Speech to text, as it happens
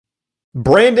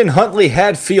Brandon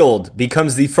Huntley-Hatfield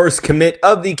becomes the first commit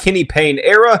of the Kenny Payne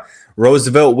era.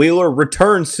 Roosevelt Wheeler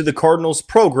returns to the Cardinals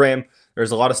program.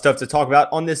 There's a lot of stuff to talk about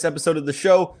on this episode of the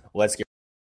show. Let's get.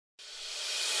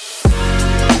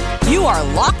 You are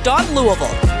Locked On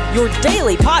Louisville, your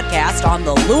daily podcast on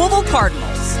the Louisville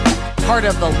Cardinals. Part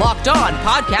of the Locked On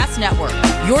Podcast Network,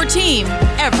 your team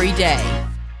every day.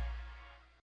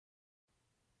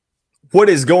 What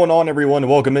is going on, everyone?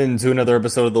 Welcome into another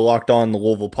episode of the Locked On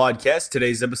Louisville podcast.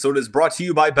 Today's episode is brought to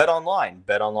you by BetOnline.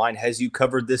 BetOnline has you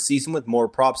covered this season with more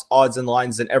props, odds, and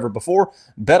lines than ever before.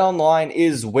 BetOnline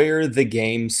is where the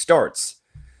game starts.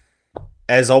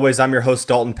 As always, I'm your host,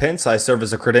 Dalton Pence. I serve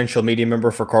as a credential media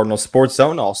member for Cardinal Sports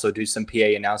Zone. I also do some PA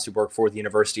announcing work for the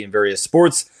university in various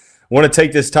sports. I want to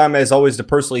take this time, as always, to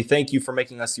personally thank you for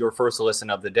making us your first listen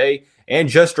of the day. And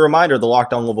just a reminder, the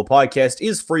Locked On Louisville podcast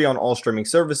is free on all streaming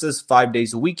services, 5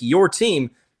 days a week, your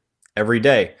team every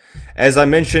day. As I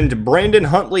mentioned, Brandon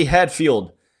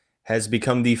Huntley-Hatfield has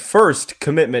become the first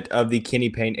commitment of the Kenny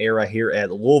Payne era here at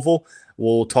Louisville.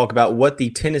 We'll talk about what the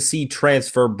Tennessee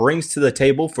transfer brings to the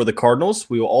table for the Cardinals.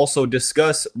 We will also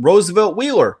discuss Roosevelt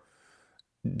Wheeler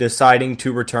deciding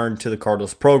to return to the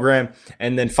Cardinals program.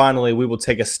 And then finally, we will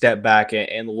take a step back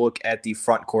and look at the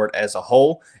front court as a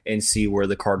whole and see where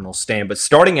the Cardinals stand. But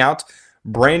starting out,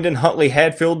 Brandon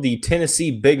Huntley-Hatfield, the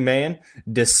Tennessee big man,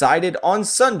 decided on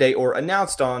Sunday, or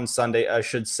announced on Sunday, I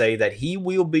should say, that he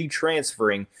will be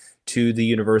transferring to the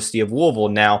University of Louisville.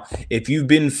 Now, if you've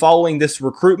been following this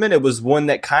recruitment, it was one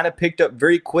that kind of picked up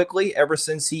very quickly ever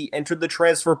since he entered the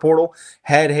transfer portal.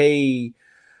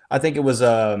 I think it was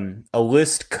a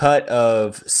list cut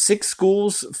of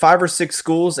 5 or 6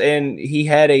 schools, and he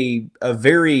had a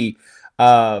very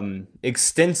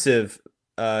extensive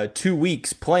 2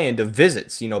 weeks planned of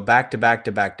visits, back to back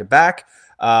to back to back.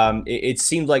 It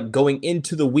seemed like going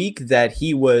into the week that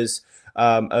he was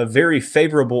a very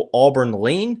favorable Auburn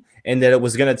lean, and that it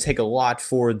was going to take a lot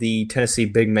for the Tennessee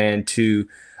big man to,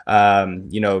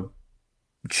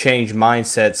 change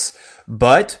mindsets.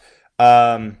 But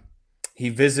he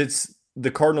visits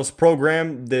the Cardinals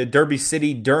program, the Derby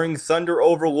City, during Thunder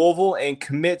over Louisville, and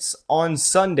commits on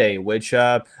Sunday, which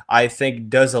I think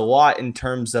does a lot in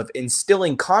terms of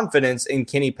instilling confidence in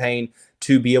Kenny Payne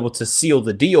to be able to seal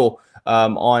the deal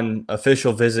on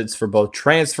official visits for both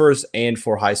transfers and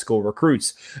for high school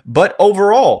recruits. But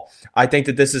overall, I think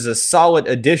that this is a solid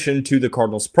addition to the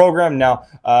Cardinals program. Now,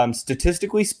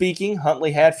 statistically speaking,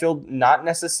 Huntley-Hatfield, not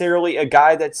necessarily a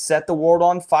guy that set the world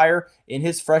on fire in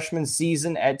his freshman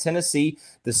season at Tennessee.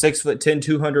 The 6'10",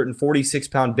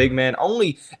 246-pound big man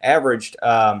only averaged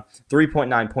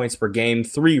 3.9 points per game,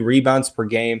 3 rebounds per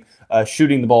game,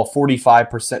 shooting the ball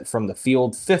 45% from the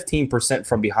field, 15%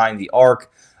 from behind the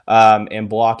arc, and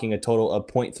blocking a total of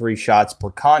 0.3 shots per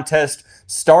contest.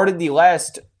 Started the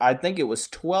last, I think it was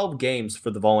 12 games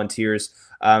for the Volunteers.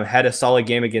 Had a solid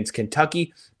game against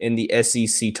Kentucky in the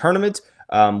SEC tournament.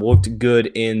 Looked good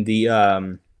in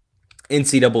the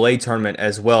NCAA tournament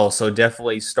as well. So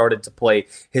definitely started to play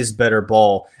his better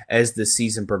ball as the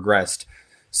season progressed.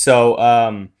 So,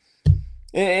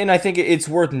 and I think it's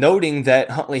worth noting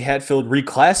that Huntley-Hatfield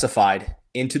reclassified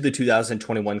into the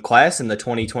 2021 class and the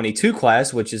 2022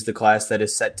 class, which is the class that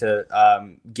is set to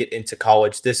get into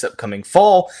college this upcoming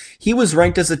fall. He was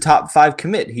ranked as a top 5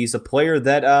 commit. He's a player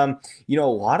that, a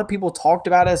lot of people talked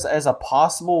about as a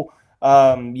possible,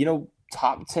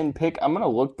 top 10 pick. I'm going to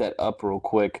look that up real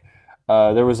quick.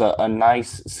 There was a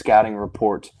nice scouting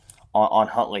report on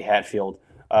Huntley-Hatfield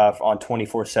on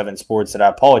 24/7 Sports that I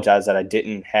apologize that I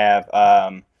didn't have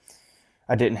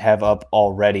up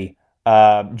already.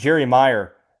 Jerry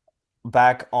Meyer,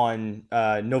 back on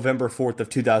November 4th of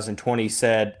 2020,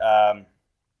 said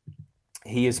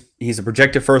he's a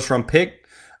projected first-round pick,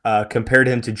 compared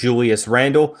him to Julius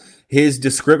Randle. His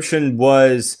description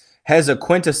has a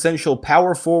quintessential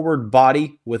power forward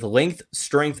body with length,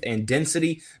 strength, and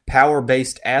density,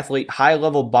 power-based athlete,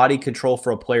 high-level body control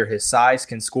for a player his size,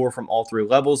 can score from all 3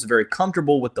 levels, very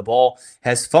comfortable with the ball,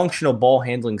 has functional ball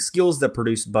handling skills that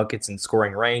produce buckets in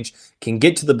scoring range, can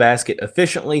get to the basket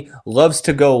efficiently, loves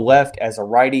to go left as a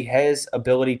righty, has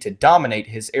ability to dominate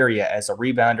his area as a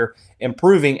rebounder,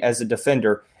 improving as a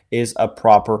defender is a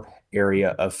proper area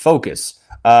of focus.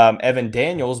 Evan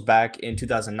Daniels, back in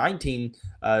 2019,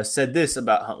 said this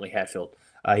about Huntley-Hatfield.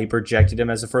 He projected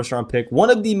him as a first-round pick. One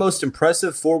of the most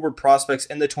impressive forward prospects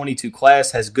in the 22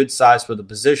 class, has good size for the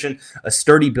position, a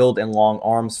sturdy build, and long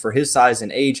arms. For his size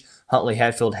and age,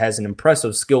 Huntley-Hatfield has an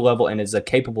impressive skill level and is a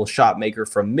capable shot maker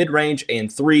from mid-range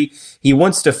and 3. He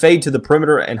wants to fade to the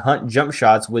perimeter and hunt jump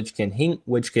shots, which can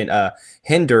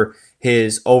hinder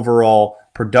his overall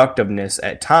productiveness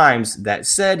at times. That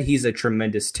said, he's a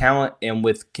tremendous talent, and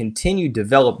with continued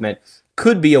development,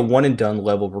 could be a one-and-done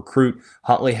level recruit.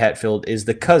 Huntley-Hatfield is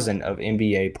the cousin of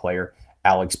NBA player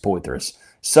Alex Poythress.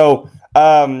 So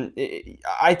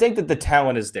I think that the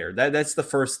talent is there. That's the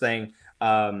first thing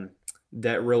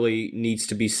that really needs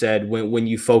to be said when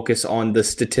you focus on the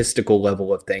statistical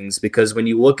level of things. Because when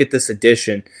you look at this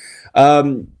addition,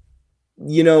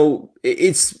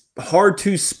 it's hard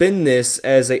to spin this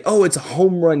as it's a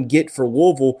home run get for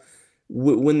Louisville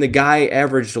when the guy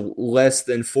averaged less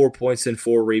than 4 points and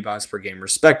 4 rebounds per game,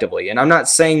 respectively. And I'm not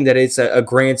saying that it's a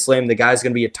grand slam. The guy's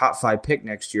going to be a top 5 pick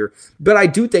next year. But I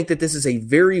do think that this is a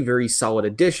very, very solid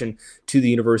addition to the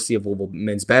University of Louisville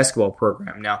men's basketball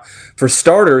program. Now, for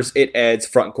starters, it adds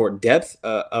front court depth.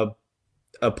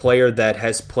 A player that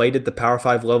has played at the Power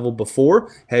 5 level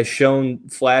before, has shown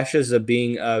flashes of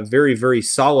being very, very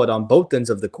solid on both ends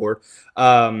of the court.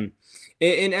 And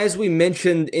as we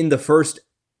mentioned in the first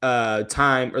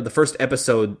the first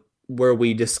episode where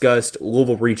we discussed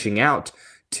Louisville reaching out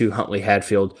to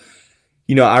Huntley-Hatfield,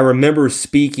 I remember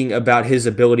speaking about his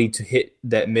ability to hit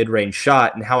that mid-range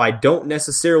shot and how I don't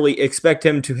necessarily expect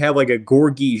him to have like a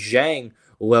Gorgui Zhang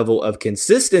level of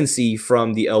consistency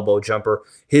from the elbow jumper.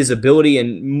 His ability,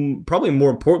 and probably more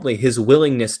importantly, his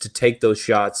willingness to take those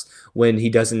shots when he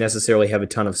doesn't necessarily have a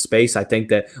ton of space. I think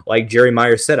that, like Jerry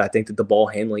Meyer said, I think that the ball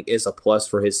handling is a plus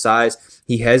for his size.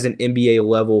 He has an NBA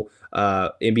level,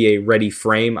 NBA ready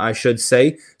frame, I should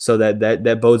say, so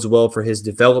that bodes well for his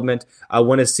development. I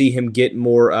want to see him get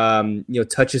more,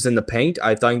 touches in the paint.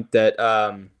 I think that,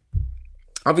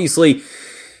 obviously,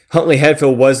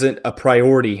 Huntley-Hatfield wasn't a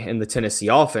priority in the Tennessee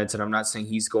offense, and I'm not saying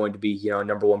he's going to be,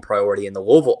 number one priority in the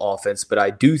Louisville offense, but I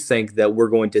do think that we're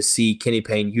going to see Kenny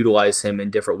Payne utilize him in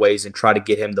different ways and try to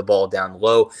get him the ball down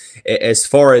low. As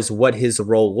far as what his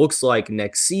role looks like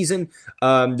next season,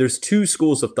 there's two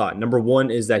schools of thought. Number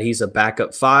one is that he's a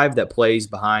backup 5 that plays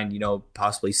behind,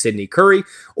 possibly Sidney Curry,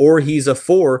 or he's a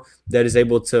 4 that is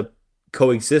able to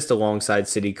coexist alongside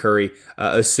Sidney Curry,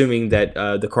 assuming that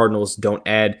the Cardinals don't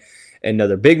add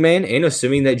another big man, and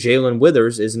assuming that Jalen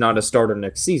Withers is not a starter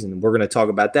next season. We're going to talk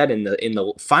about that in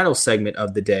the final segment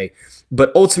of the day.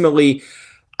 But ultimately,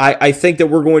 I think that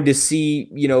we're going to see,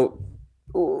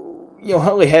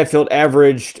 Huntley-Hatfield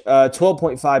averaged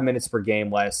 12.5 minutes per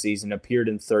game last season, appeared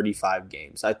in 35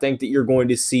 games. I think that you're going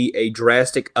to see a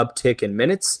drastic uptick in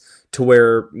minutes to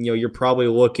where, you're probably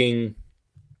looking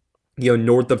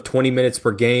north of 20 minutes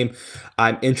per game.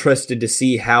 I'm interested to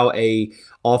see how a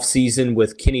offseason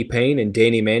with Kenny Payne and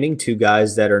Danny Manning, two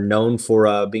guys that are known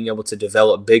for being able to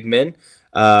develop big men.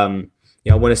 I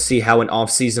want to see how an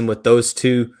offseason with those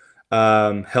two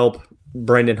help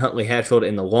Brandon Huntley-Hatfield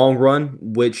in the long run,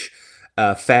 which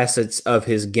facets of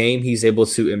his game he's able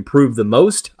to improve the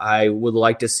most. I would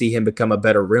like to see him become a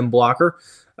better rim blocker,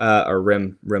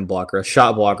 a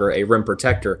shot blocker, a rim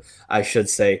protector, I should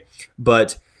say.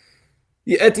 But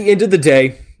at the end of the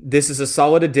day, this is a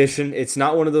solid addition. It's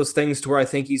not one of those things to where I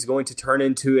think he's going to turn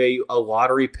into a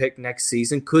lottery pick next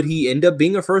season. Could he end up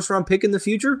being a first-round pick in the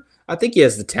future? I think he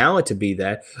has the talent to be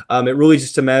that. It really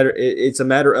just it's a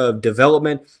matter of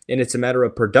development, and it's a matter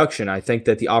of production. I think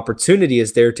that the opportunity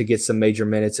is there to get some major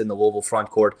minutes in the Louisville front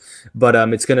court, but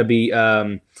it's going to be,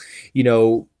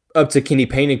 up to Kenny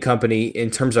Payne and company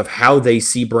in terms of how they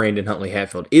see Brandon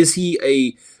Huntley-Hatfield. Is he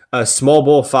a small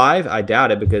ball 5? I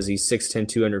doubt it, because he's 6'10",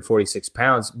 246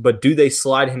 pounds. But do they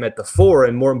slide him at the 4?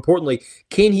 And more importantly,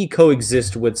 can he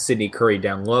coexist with Sidney Curry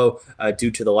down low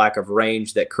due to the lack of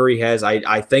range that Curry has?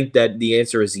 I think that the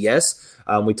answer is yes.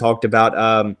 We talked about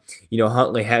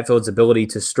Huntley-Hatfield's ability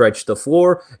to stretch the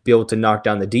floor, be able to knock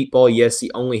down the deep ball. Yes,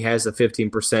 he only has a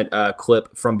 15%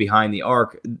 clip from behind the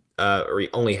arc, or he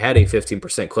only had a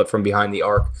 15% clip from behind the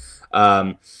arc.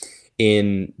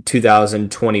 In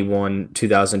 2021,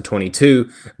 2022,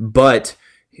 but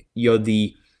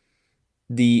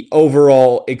the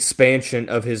overall expansion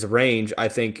of his range, I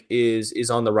think,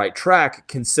 is on the right track,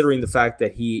 considering the fact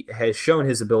that he has shown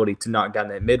his ability to knock down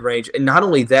that mid-range. And not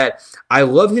only that, I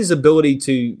love his ability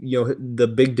to, the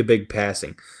big-to-big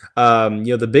passing.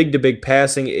 The big-to-big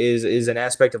passing is an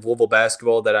aspect of Louisville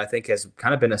basketball that I think has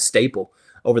kind of been a staple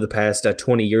over the past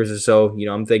 20 years or so.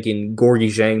 I'm thinking Gorgui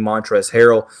Zhang, Montrezl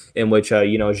Harrell, in which,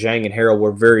 Zhang and Harrell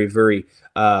were very, very,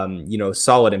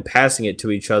 solid in passing it to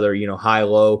each other, high,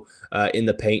 low, in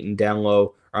the paint and down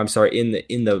low, or I'm sorry, in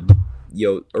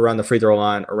the around the free throw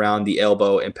line, around the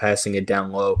elbow, and passing it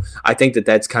down low. I think that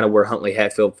that's kind of where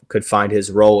Huntley-Hatfield could find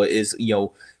his role, is,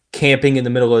 camping in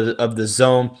the middle of the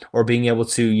zone, or being able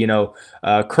to,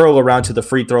 curl around to the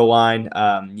free throw line,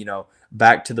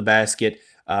 back to the basket,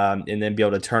 and then be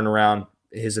able to turn around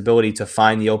his ability to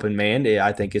find the open man,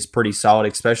 I think, is pretty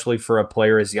solid, especially for a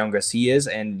player as young as he is.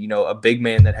 And, a big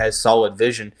man that has solid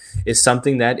vision is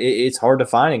something that it's hard to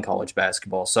find in college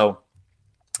basketball. So,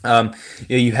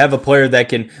 you have a player that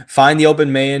can find the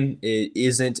open man. It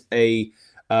isn't a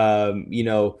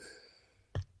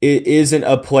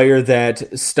player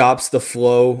that stops the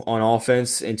flow on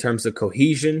offense in terms of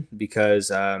cohesion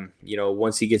because,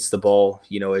 once he gets the ball,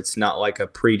 it's not like a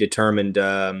predetermined,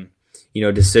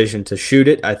 decision to shoot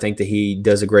it. I think that he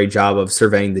does a great job of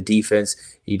surveying the defense.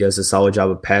 He does a solid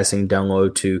job of passing down low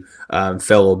to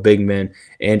fellow big men.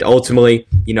 And ultimately,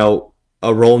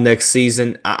 a role next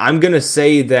season. I'm going to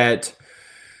say that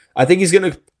I think he's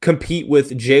going to compete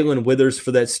with Jalen Withers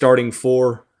for that starting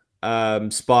 4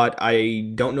 spot.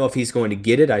 I don't know if he's going to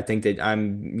get it. I think that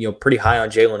I'm pretty high on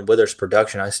Jalen Withers'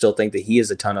 production. I still think that he has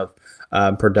a ton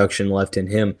of production left in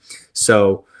him.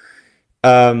 So,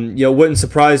 wouldn't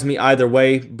surprise me either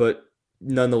way, but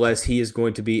nonetheless, he is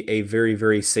going to be a very,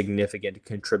 very significant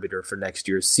contributor for next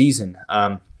year's season.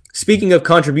 Speaking of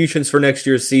contributions for next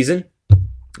year's season,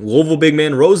 Louisville big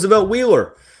man Roosevelt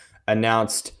Wheeler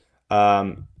announced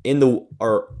over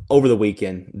the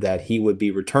weekend that he would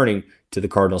be returning to the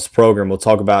Cardinals program. We'll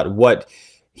talk about what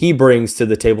he brings to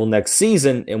the table next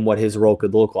season and what his role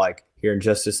could look like here in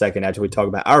just a second after we talk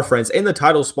about our friends and the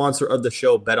title sponsor of the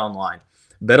show, BetOnline.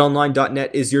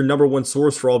 BetOnline.net is your number one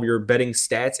source for all of your betting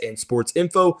stats and sports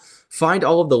info. Find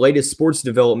all of the latest sports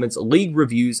developments, league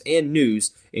reviews, and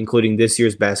news, including this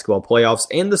year's basketball playoffs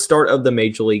and the start of the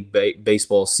Major League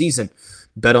Baseball season.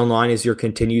 BetOnline is your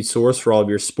continued source for all of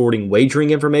your sporting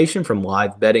wagering information, from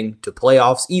live betting to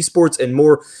playoffs, esports, and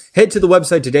more. Head to the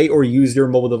website today or use your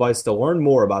mobile device to learn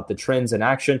more about the trends in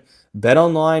action.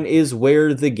 BetOnline is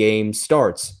where the game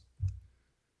starts.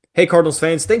 Hey, Cardinals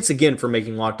fans, thanks again for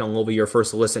making Locked On Louisville your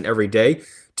first listen every day.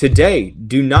 Today,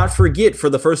 do not forget, for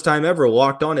the first time ever,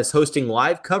 Locked On is hosting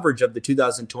live coverage of the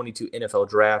 2022 NFL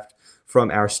Draft from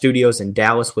our studios in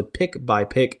Dallas with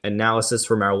pick-by-pick analysis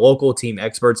from our local team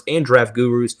experts and draft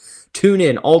gurus. Tune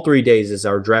in all 3 days as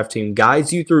our draft team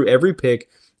guides you through every pick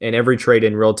and every trade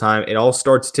in real time. It all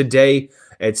starts today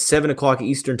at 7 o'clock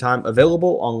Eastern Time,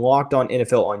 available on Locked On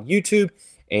NFL on YouTube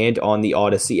and on the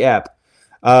Odyssey app.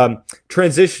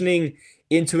 Transitioning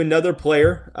into another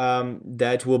player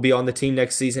that will be on the team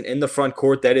next season in the front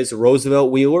court, that is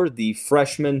Roosevelt Wheeler, the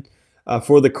freshman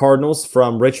for the Cardinals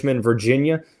from Richmond,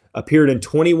 Virginia. Appeared in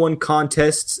 21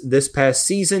 contests this past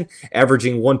season,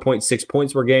 averaging 1.6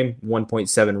 points per game,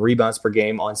 1.7 rebounds per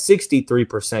game on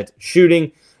 63%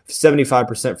 shooting,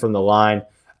 75% from the line.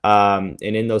 And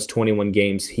in those 21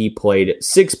 games, he played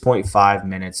 6.5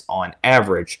 minutes on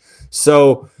average.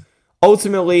 So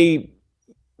ultimately,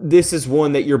 this is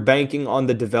one that you're banking on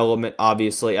the development,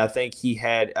 obviously. I think he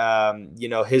had,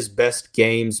 his best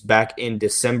games back in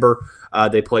December.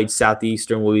 They played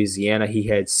Southeastern Louisiana. He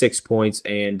had 6 points,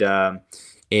 and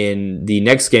in the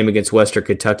next game against Western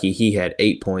Kentucky, he had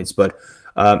 8 points. But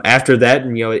after that,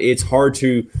 it's hard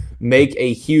to make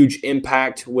a huge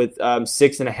impact with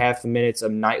 6.5 minutes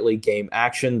of nightly game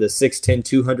action. The 6'10",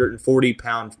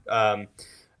 240-pound,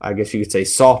 I guess you could say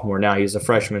sophomore now. He was a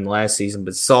freshman last season,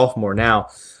 but sophomore now.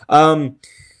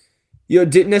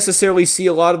 Didn't necessarily see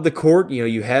a lot of the court.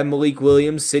 You had Malik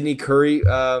Williams. Sidney Curry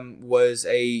was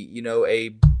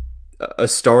a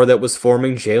star that was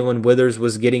forming. Jalen Withers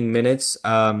was getting minutes.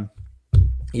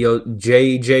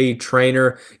 J.J.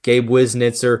 Traynor, Gabe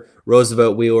Wisnitzer,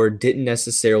 Roosevelt Wheeler didn't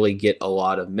necessarily get a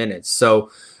lot of minutes. So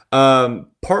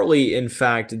partly, in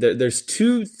fact, there's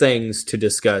two things to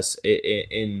discuss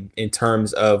in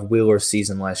terms of Wheeler's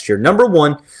season last year. Number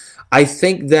one, I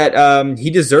think that he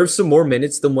deserves some more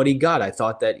minutes than what he got. I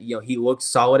thought that he looked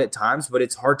solid at times, but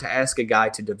it's hard to ask a guy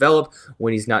to develop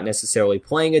when he's not necessarily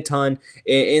playing a ton.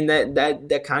 And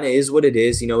that kind of is what it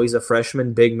is. He's a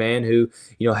freshman big man who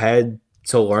had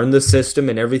to learn the system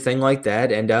and everything like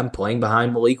that. And I'm playing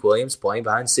behind Malik Williams, playing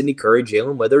behind Sidney Curry,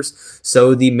 Jalen Withers.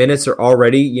 So the minutes are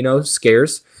already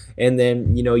scarce. And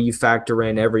then, you factor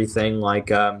in everything like,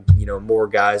 more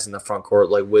guys in the front court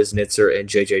like Wisnitzer and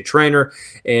J.J. Traynor.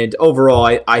 And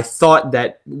overall, I thought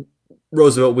that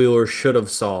Roosevelt Wheeler should have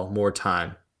saw more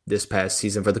time this past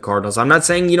season for the Cardinals. I'm not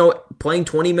saying, playing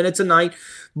 20 minutes a night,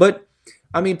 but,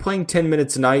 playing 10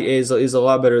 minutes a night is a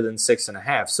lot better than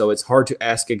 6.5. So it's hard to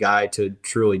ask a guy to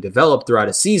truly develop throughout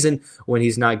a season when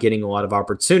he's not getting a lot of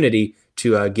opportunity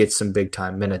to get some big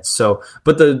time minutes. So,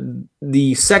 but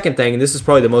the second thing, and this is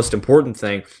probably the most important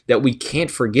thing that we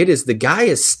can't forget, is the guy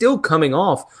is still coming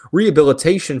off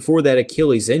rehabilitation for that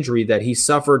Achilles injury that he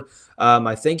suffered.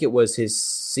 I think it was his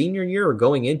senior year or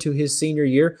going into his senior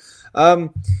year.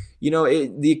 The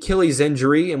Achilles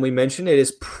injury, and we mentioned it,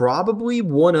 is probably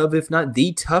one of, if not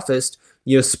the toughest,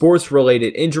 sports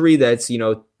related injury that's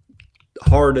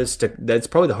that's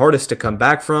probably the hardest to come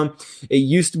back from. It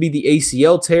used to be the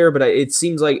ACL tear, but it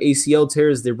seems like ACL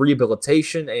tears, the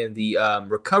rehabilitation and the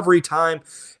recovery time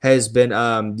has been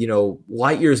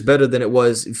light years better than it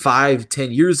was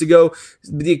 5-10 years ago.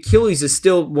 The Achilles is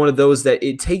still one of those that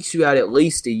it takes you out at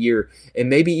least a year and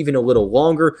maybe even a little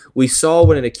longer. We saw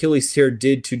what an Achilles tear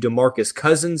did to DeMarcus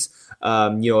Cousins,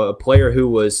 a player who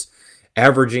was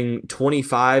averaging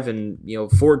 25 and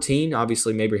 14,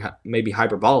 obviously maybe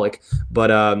hyperbolic, but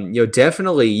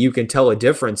definitely you can tell a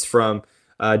difference from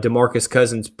DeMarcus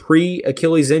Cousins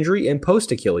pre-Achilles injury and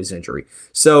post-Achilles injury.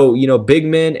 So big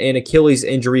men and Achilles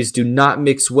injuries do not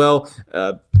mix well.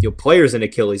 Players and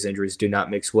Achilles injuries do not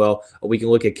mix well. We can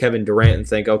look at Kevin Durant and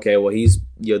think, okay, well, he's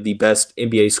the best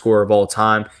NBA scorer of all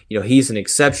time. He's an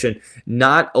exception.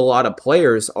 Not a lot of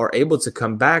players are able to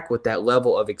come back with that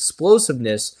level of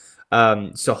explosiveness.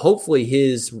 So hopefully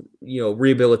his,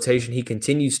 rehabilitation, he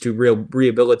continues to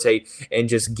rehabilitate and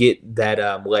just get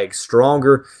that leg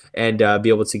stronger and be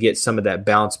able to get some of that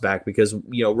bounce back because,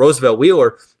 Roosevelt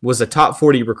Wheeler was a top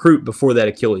 40 recruit before that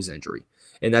Achilles injury.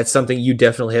 And that's something you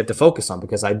definitely have to focus on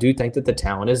because I do think that the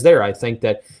talent is there. I think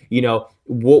that,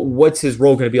 what's his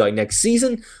role going to be like next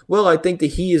season? Well, I think that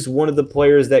he is one of the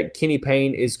players that Kenny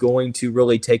Payne is going to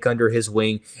really take under his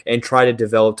wing and try to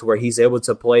develop to where he's able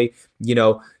to play,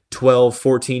 12,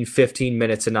 14, 15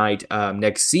 minutes a night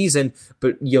next season.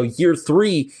 But, year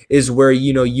 3 is where,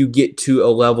 you get to a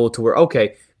level to where,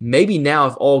 okay, maybe now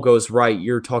if all goes right,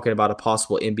 you're talking about a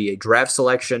possible NBA draft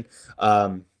selection,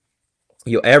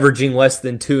 averaging less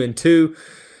than 2-2.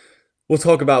 We'll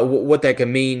talk about what that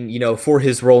can mean, for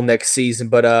his role next season.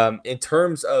 But in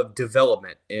terms of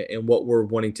development and what we're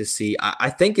wanting to see, I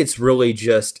think it's really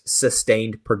just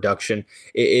sustained production.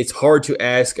 It's hard to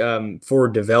ask for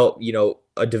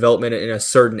a development in a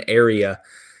certain area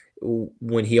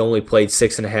when he only played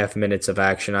 6.5 minutes of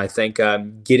action. I think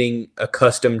getting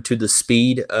accustomed to the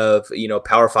speed of,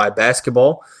 Power 5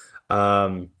 basketball,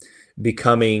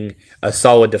 becoming a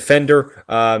solid defender.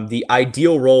 The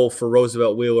ideal role for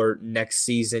Roosevelt Wheeler next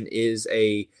season is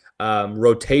a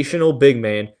rotational big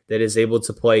man that is able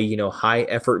to play, high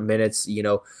effort minutes,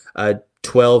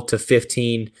 12 to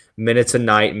 15 minutes a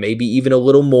night, maybe even a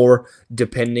little more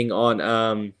depending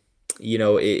on,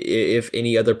 if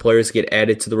any other players get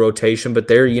added to the rotation. But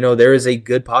there is a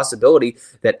good possibility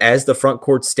that as the front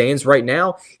court stands right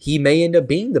now, he may end up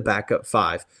being the backup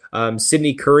 5.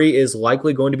 Sidney Curry is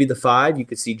likely going to be the 5. You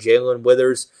could see Jalen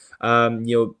Withers.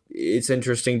 It's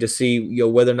interesting to see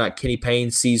whether or not Kenny Payne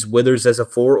sees Withers as a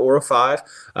 4 or a 5.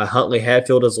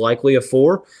 Huntley-Hatfield is likely a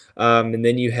 4. And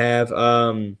then you have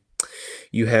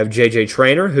JJ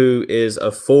Traynor, who is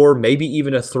a 4, maybe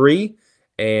even a 3.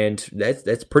 And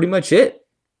that's pretty much it.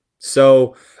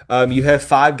 So you have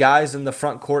 5 guys in the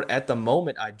front court at the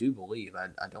moment, I do believe.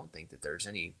 I don't think that there's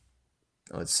any.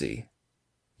 Let's see.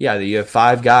 Yeah, you have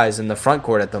 5 guys in the front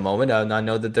court at the moment. And I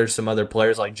know that there's some other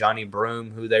players like Johnny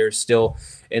Broome who they're still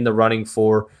in the running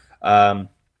for that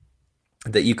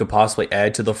you could possibly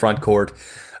add to the front court.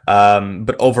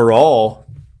 But overall,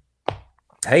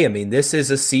 hey, I mean, this is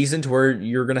a season to where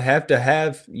you're going to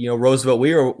have Roosevelt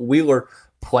Wheeler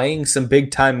playing some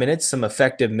big-time minutes, some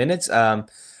effective minutes.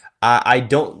 I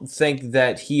don't think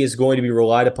that he is going to be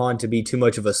relied upon to be too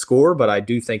much of a scorer, but I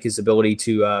do think his ability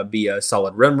to be a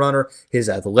solid rim runner, his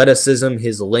athleticism,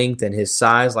 his length, and his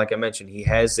size, like I mentioned, he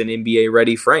has an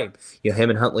NBA-ready frame. Him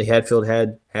and Huntley-Hatfield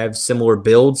have similar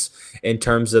builds in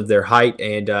terms of their height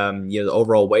and the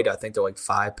overall weight. I think they're like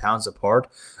 5 pounds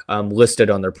apart, listed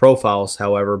on their profiles,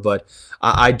 however. But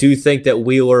I do think that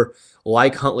Wheeler,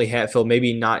 like Huntley-Hatfield,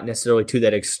 maybe not necessarily to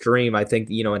that extreme. I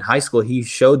think, in high school, he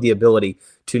showed the ability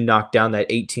to knock down that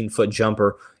 18-foot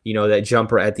jumper, that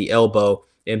jumper at the elbow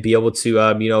and be able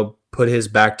to, put his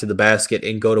back to the basket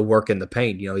and go to work in the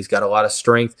paint. He's got a lot of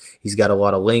strength. He's got a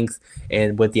lot of length.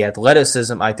 And with the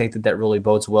athleticism, I think that really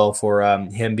bodes well for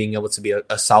him being able to be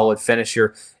a solid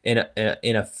finisher and an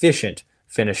efficient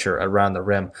finisher around the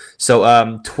rim.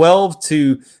 So 12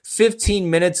 to 15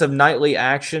 minutes of nightly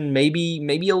action,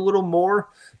 maybe a little more,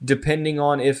 depending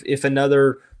on if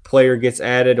another player gets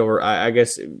added, or I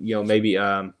guess maybe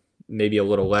a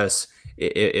little less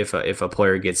if a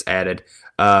player gets added.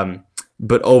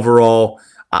 But overall,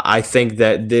 I think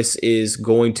that this is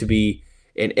going to be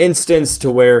an instance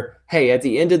to where, hey, at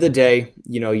the end of the day,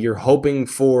 you're hoping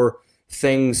for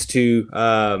things to,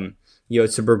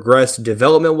 to progress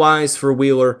development-wise for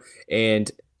Wheeler,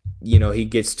 and, he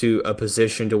gets to a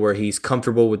position to where he's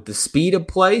comfortable with the speed of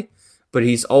play, but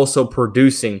he's also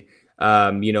producing,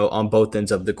 on both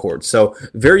ends of the court. So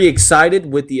very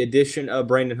excited with the addition of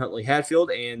Brandon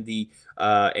Huntley-Hatfield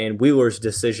and Wheeler's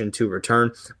decision to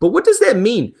return. But what does that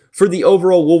mean for the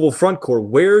overall Louisville front court?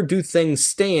 Where do things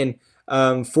stand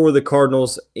for the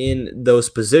Cardinals in those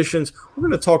positions? We're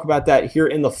going to talk about that here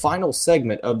in the final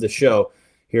segment of the show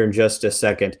here in just a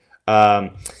second.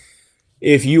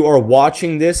 If you are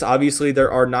watching this, obviously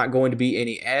there are not going to be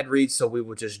any ad reads, so we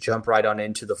will just jump right on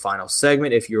into the final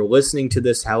segment. If you're listening to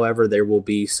this, however, there will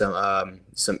be some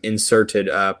inserted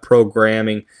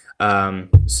programming,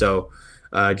 so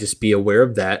just be aware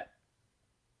of that.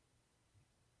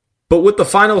 But with the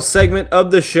final segment of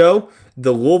the show,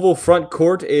 the Louisville front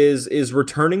court is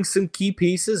returning some key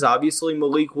pieces. Obviously,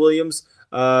 Malik Williams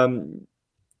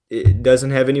it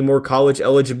doesn't have any more college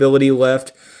eligibility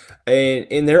left.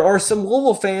 And there are some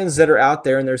Louisville fans that are out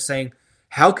there and they're saying,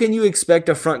 how can you expect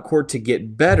a front court to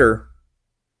get better?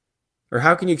 Or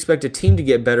how can you expect a team to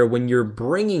get better when you're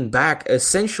bringing back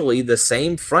essentially the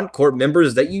same front court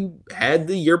members that you had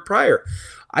the year prior?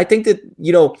 I think that,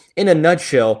 in a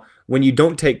nutshell, when you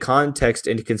don't take context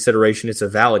into consideration, it's a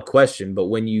valid question. But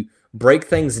when you break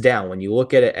things down, when you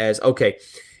look at it as, okay,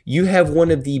 you have one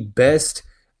of the best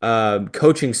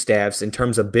coaching staffs in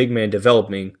terms of big man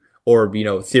developing, or,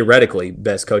 theoretically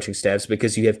best coaching staffs,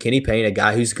 because you have Kenny Payne, a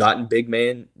guy who's gotten big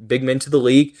men to the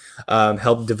league,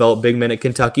 helped develop big men at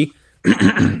Kentucky.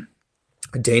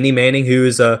 Danny Manning, who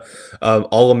is a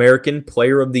All-American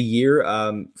Player of the Year,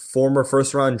 former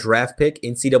first-round draft pick,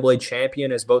 NCAA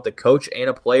champion as both a coach and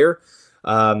a player.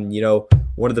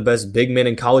 One of the best big men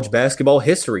in college basketball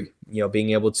history. Being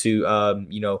able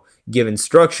to give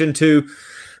instruction to.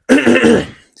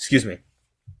 Excuse me.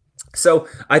 So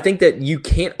I think that you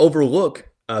can't overlook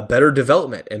better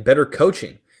development and better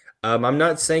coaching. I'm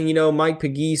not saying, Mike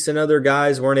Pegues and other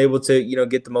guys weren't able to,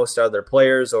 get the most out of their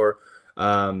players or,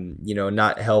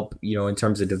 not help, in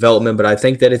terms of development. But I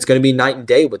think that it's going to be night and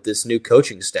day with this new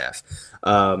coaching staff.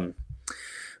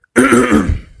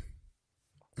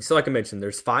 So like I mentioned,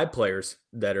 there's 5 players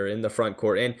that are in the front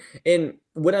court. And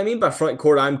what I mean by front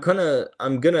court, I'm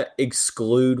gonna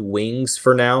exclude wings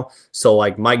for now. So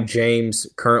like Mike James,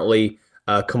 currently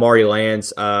Kamari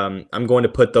Lands, I'm going to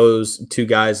put those 2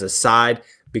 guys aside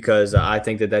because I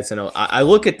think that that's I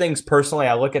look at things personally.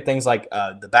 I look at things like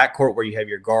the back court where you have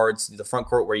your guards, the front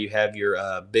court where you have your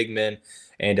big men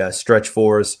and stretch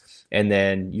fours, and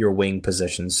then your wing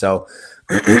positions. So.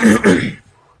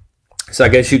 So I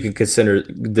guess you can consider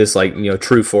this like,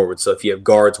 true forwards. So if you have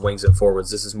guards, wings, and forwards,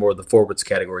 this is more of the forwards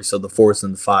category. So the 4s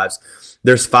and the 5s.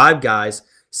 There's 5 guys: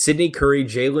 Sidney Curry,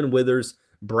 Jalen Withers,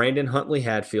 Brandon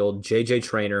Huntley-Hatfield, J.J.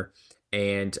 Traynor,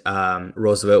 and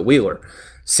Roosevelt Wheeler.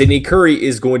 Sidney Curry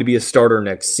is going to be a starter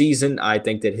next season. I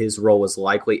think that his role is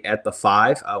likely at the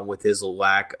 5 with his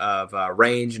lack of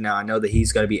range. Now I know that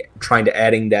he's going to be trying to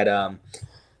adding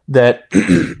that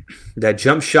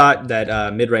jump shot,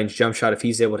 that mid-range jump shot. If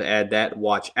he's able to add that,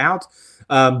 watch out.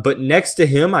 But next to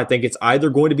him, I think it's either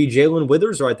going to be Jalen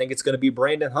Withers or I think it's going to be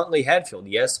Brandon Huntley-Hatfield.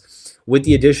 Yes, with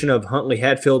the addition of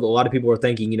Huntley-Hatfield, a lot of people are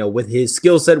thinking, with his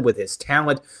skill set, with his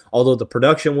talent, although the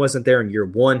production wasn't there in year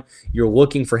 1, you're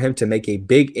looking for him to make a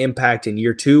big impact in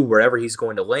year 2, wherever he's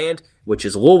going to land, which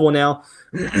is Louisville now.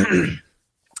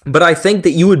 But I think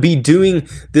that you would be doing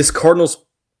this Cardinals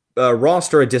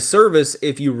roster a disservice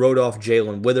if you wrote off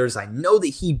Jalen Withers. I know that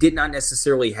he did not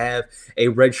necessarily have a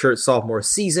redshirt sophomore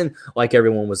season like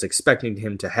everyone was expecting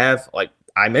him to have. Like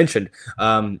I mentioned,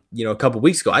 a couple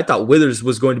weeks ago, I thought Withers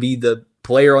was going to be the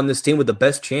player on this team with the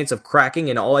best chance of cracking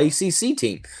an all-ACC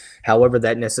team. However,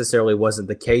 that necessarily wasn't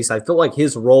the case. I feel like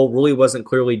his role really wasn't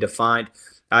clearly defined.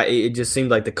 It just seemed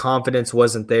like the confidence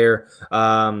wasn't there.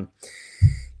 The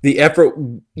effort,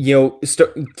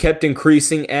 kept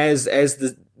increasing as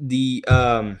the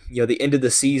end of the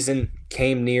season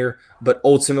came near, but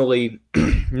ultimately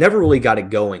never really got it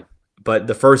going. But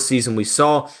the first season we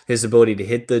saw his ability to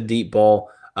hit the deep ball.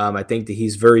 I think that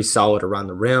he's very solid around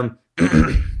the rim.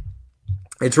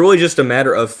 It's really just a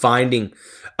matter of finding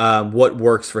what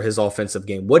works for his offensive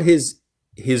game. What his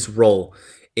role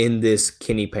in this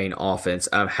Kenny Payne offense?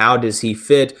 How does he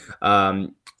fit?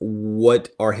 What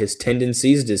are his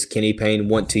tendencies? Does Kenny Payne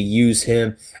want to use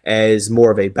him as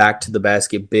more of a back to the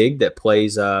basket big that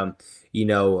plays, more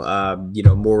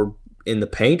in the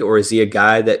paint, or is he a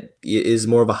guy that is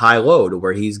more of a high load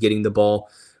where he's getting the ball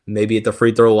maybe at the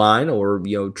free throw line, or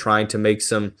trying to make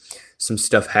some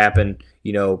stuff happen,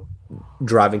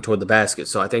 driving toward the basket.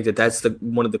 So I think that that's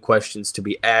one of the questions to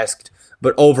be asked.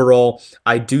 But overall,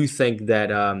 I do think that,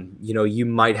 you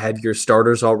might have your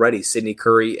starters already, Sidney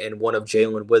Curry and one of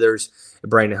Jalen Withers,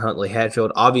 Brandon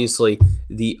Huntley-Hatfield. Obviously,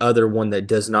 the other one that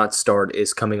does not start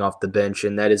is coming off the bench,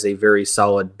 and that is a very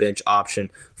solid bench option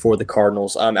for the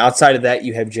Cardinals. Outside of that,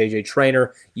 you have J.J.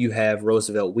 Traynor, you have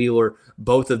Roosevelt Wheeler.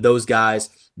 Both of those guys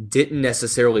didn't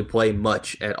necessarily play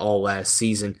much at all last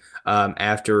season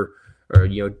after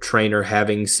Traynor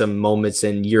having some moments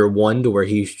in year one to where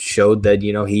he showed that,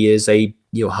 he is a,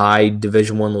 high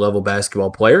Division I level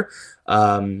basketball player.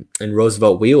 And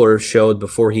Roosevelt Wheeler showed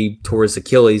before he tore his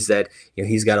Achilles that,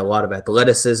 he's got a lot of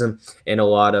athleticism and a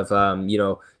lot of, a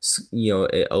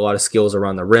lot of skills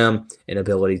around the rim and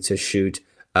ability to shoot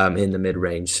in the mid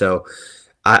range. So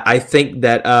I think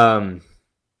that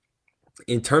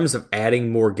in terms of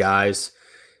adding more guys,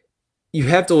 you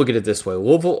have to look at it this way.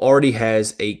 Louisville already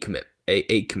has eight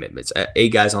commitments, 8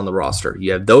 guys on the roster.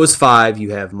 You have those 5,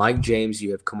 you have Mike James,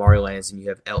 you have Kamari Lands, and you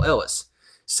have L. Ellis.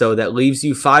 So that leaves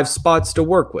you 5 spots to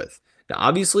work with. Now,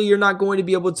 obviously, you're not going to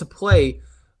be able to play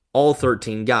all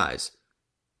 13 guys.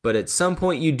 But at some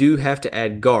point, you do have to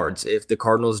add guards. If the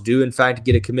Cardinals do, in fact,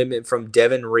 get a commitment from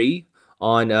Devin Ree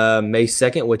on May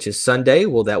 2nd, which is Sunday,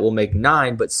 well, that will make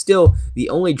 9. But still, the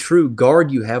only true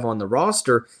guard you have on the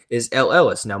roster is L.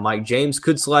 Ellis. Now, Mike James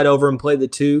could slide over and play the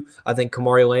 2. I think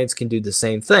Kamari Lance can do the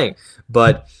same thing.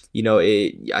 But,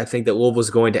 I think that Louisville's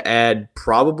going to add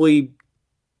probably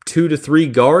 2 to 3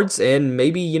 guards and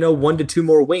maybe, 1 to 2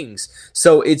 more wings.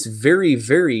 So it's very,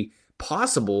 very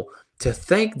possible to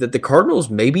think that the Cardinals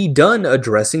may be done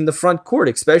addressing the front court,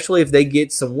 especially if they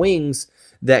get some wings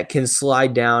that can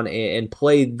slide down and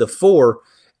play the 4,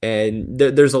 and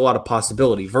there's a lot of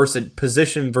possibility.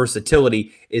 Position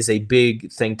versatility is a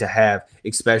big thing to have,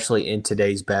 especially in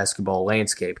today's basketball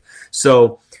landscape.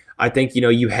 So I think,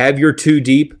 you have your 2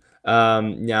 deep.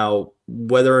 Now,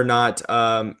 whether or not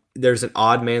there's an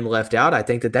odd man left out, I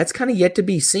think that's kind of yet to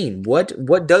be seen. What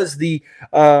does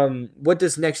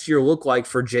next year look like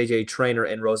for J.J. Traynor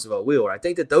and Roosevelt Wheeler? I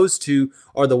think that those 2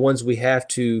 are the ones we have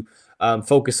to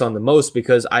focus on the most,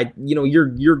 because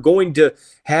you're going to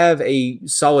have a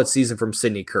solid season from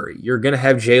Sidney Curry. You're going to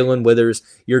have Jalen Withers.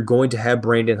 You're going to have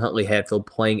Brandon Huntley-Hatfield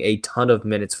playing a ton of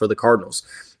minutes for the Cardinals.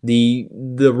 The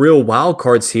real wild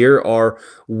cards here are,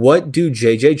 what do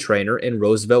J.J. Traynor and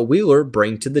Roosevelt Wheeler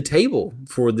bring to the table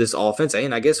for this offense,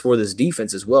 and I guess for this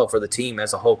defense as well, for the team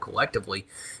as a whole collectively?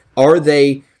 Are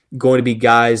they going to be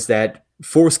guys that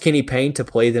force Kenny Payne to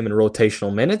play them in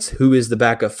rotational minutes? Who is the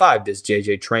backup 5? Does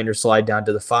J.J. Traynor slide down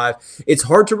to the 5? It's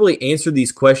hard to really answer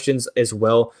these questions as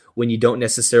well when you don't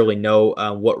necessarily know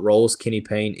what roles Kenny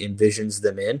Payne envisions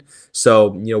them in. So,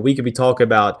 we could be talking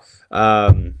about,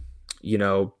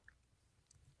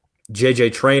 J.J.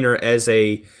 Traynor as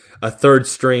a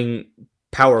third-string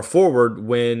power forward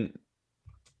when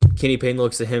Kenny Payne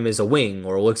looks at him as a wing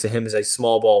or looks at him as a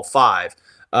small ball 5,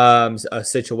 a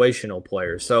situational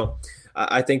player. So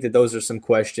I think that those are some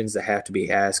questions that have to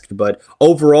be asked. But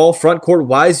overall, front court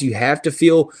wise, you have to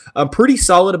feel pretty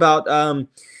solid about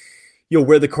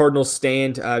where the Cardinals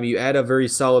stand. You add a very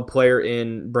solid player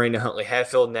in Brandon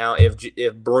Huntley-Hatfield. Now, if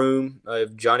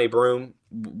Johnny Broome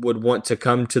would want to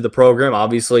come to the program,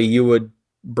 obviously you would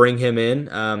bring him in.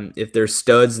 If there's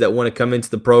studs that want to come into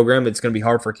the program, it's going to be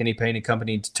hard for Kenny Payne and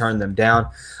company to turn them down.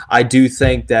 I do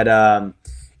think that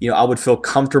I would feel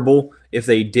comfortable if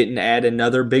they didn't add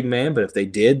another big man, but if they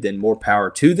did, then more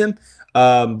power to them.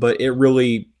 But it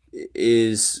really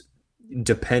is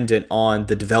dependent on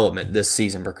the development this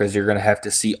season, because you're going to have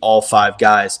to see all 5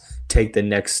 guys take the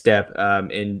next step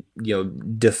in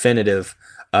definitive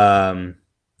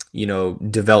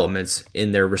developments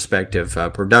in their respective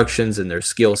productions and their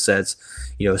skill sets,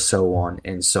 so on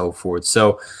and so forth.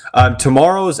 So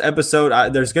tomorrow's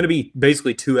episode, there's going to be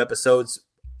basically 2 episodes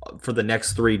for the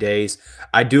next 3 days.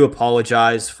 I do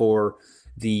apologize for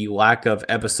the lack of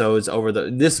episodes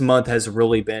this month. Has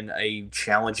really been a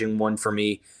challenging one for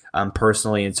me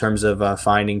personally, in terms of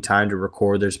finding time to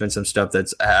record. There's been some stuff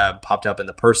that's popped up in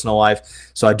the personal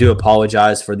life, so I do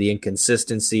apologize for the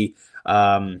inconsistency.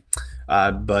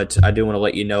 But I do want to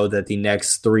let you know that the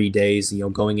next 3 days,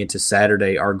 going into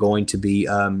Saturday, are going to be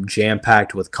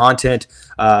jam-packed with content.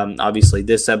 Obviously,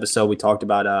 this episode, we talked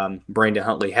about Brandon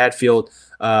Huntley-Hatfield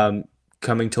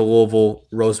coming to Louisville,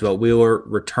 Roosevelt Wheeler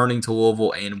returning to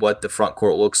Louisville, and what the front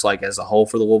court looks like as a whole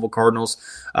for the Louisville Cardinals.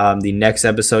 The next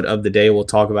episode of the day, we'll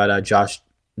talk about Josh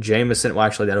Jamison. Well,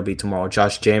 actually, that'll be tomorrow.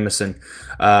 Josh Jamison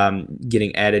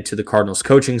getting added to the Cardinals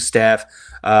coaching staff.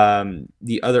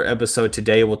 The other episode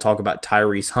today, we'll talk about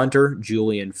Tyrese Hunter,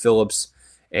 Julian Phillips,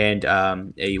 and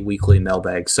a weekly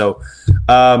mailbag. So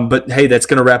But hey, that's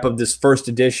going to wrap up this first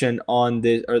edition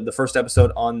the first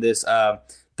episode on this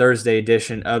Thursday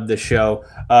edition of the show.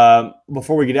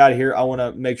 Before we get out of here, I want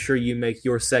to make sure you make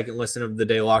your second listen of the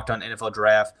day Locked On NFL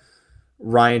Draft.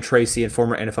 Ryan Tracy and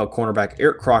former NFL cornerback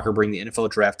Eric Crocker bring the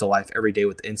NFL Draft to life every day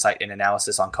with insight and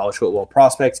analysis on college football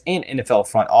prospects and NFL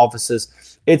front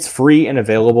offices. It's free and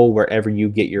available wherever you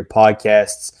get your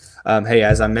podcasts. Hey,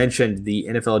 as I mentioned, the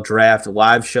NFL Draft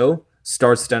live show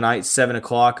starts tonight, 7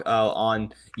 o'clock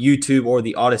on YouTube or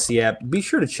the Odyssey app. Be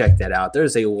sure to check that out.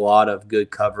 There's a lot of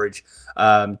good coverage.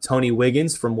 Tony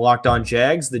Wiggins from Locked On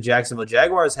Jags. The Jacksonville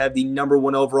Jaguars have the number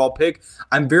 1 overall pick.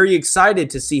 I'm very excited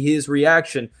to see his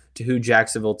reaction to who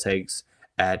Jacksonville takes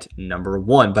at number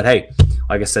 1. But hey,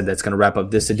 like I said, that's going to wrap up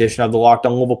this edition of the Locked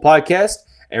On Louisville podcast.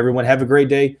 Everyone have a great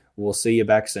day. We'll see you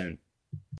back soon.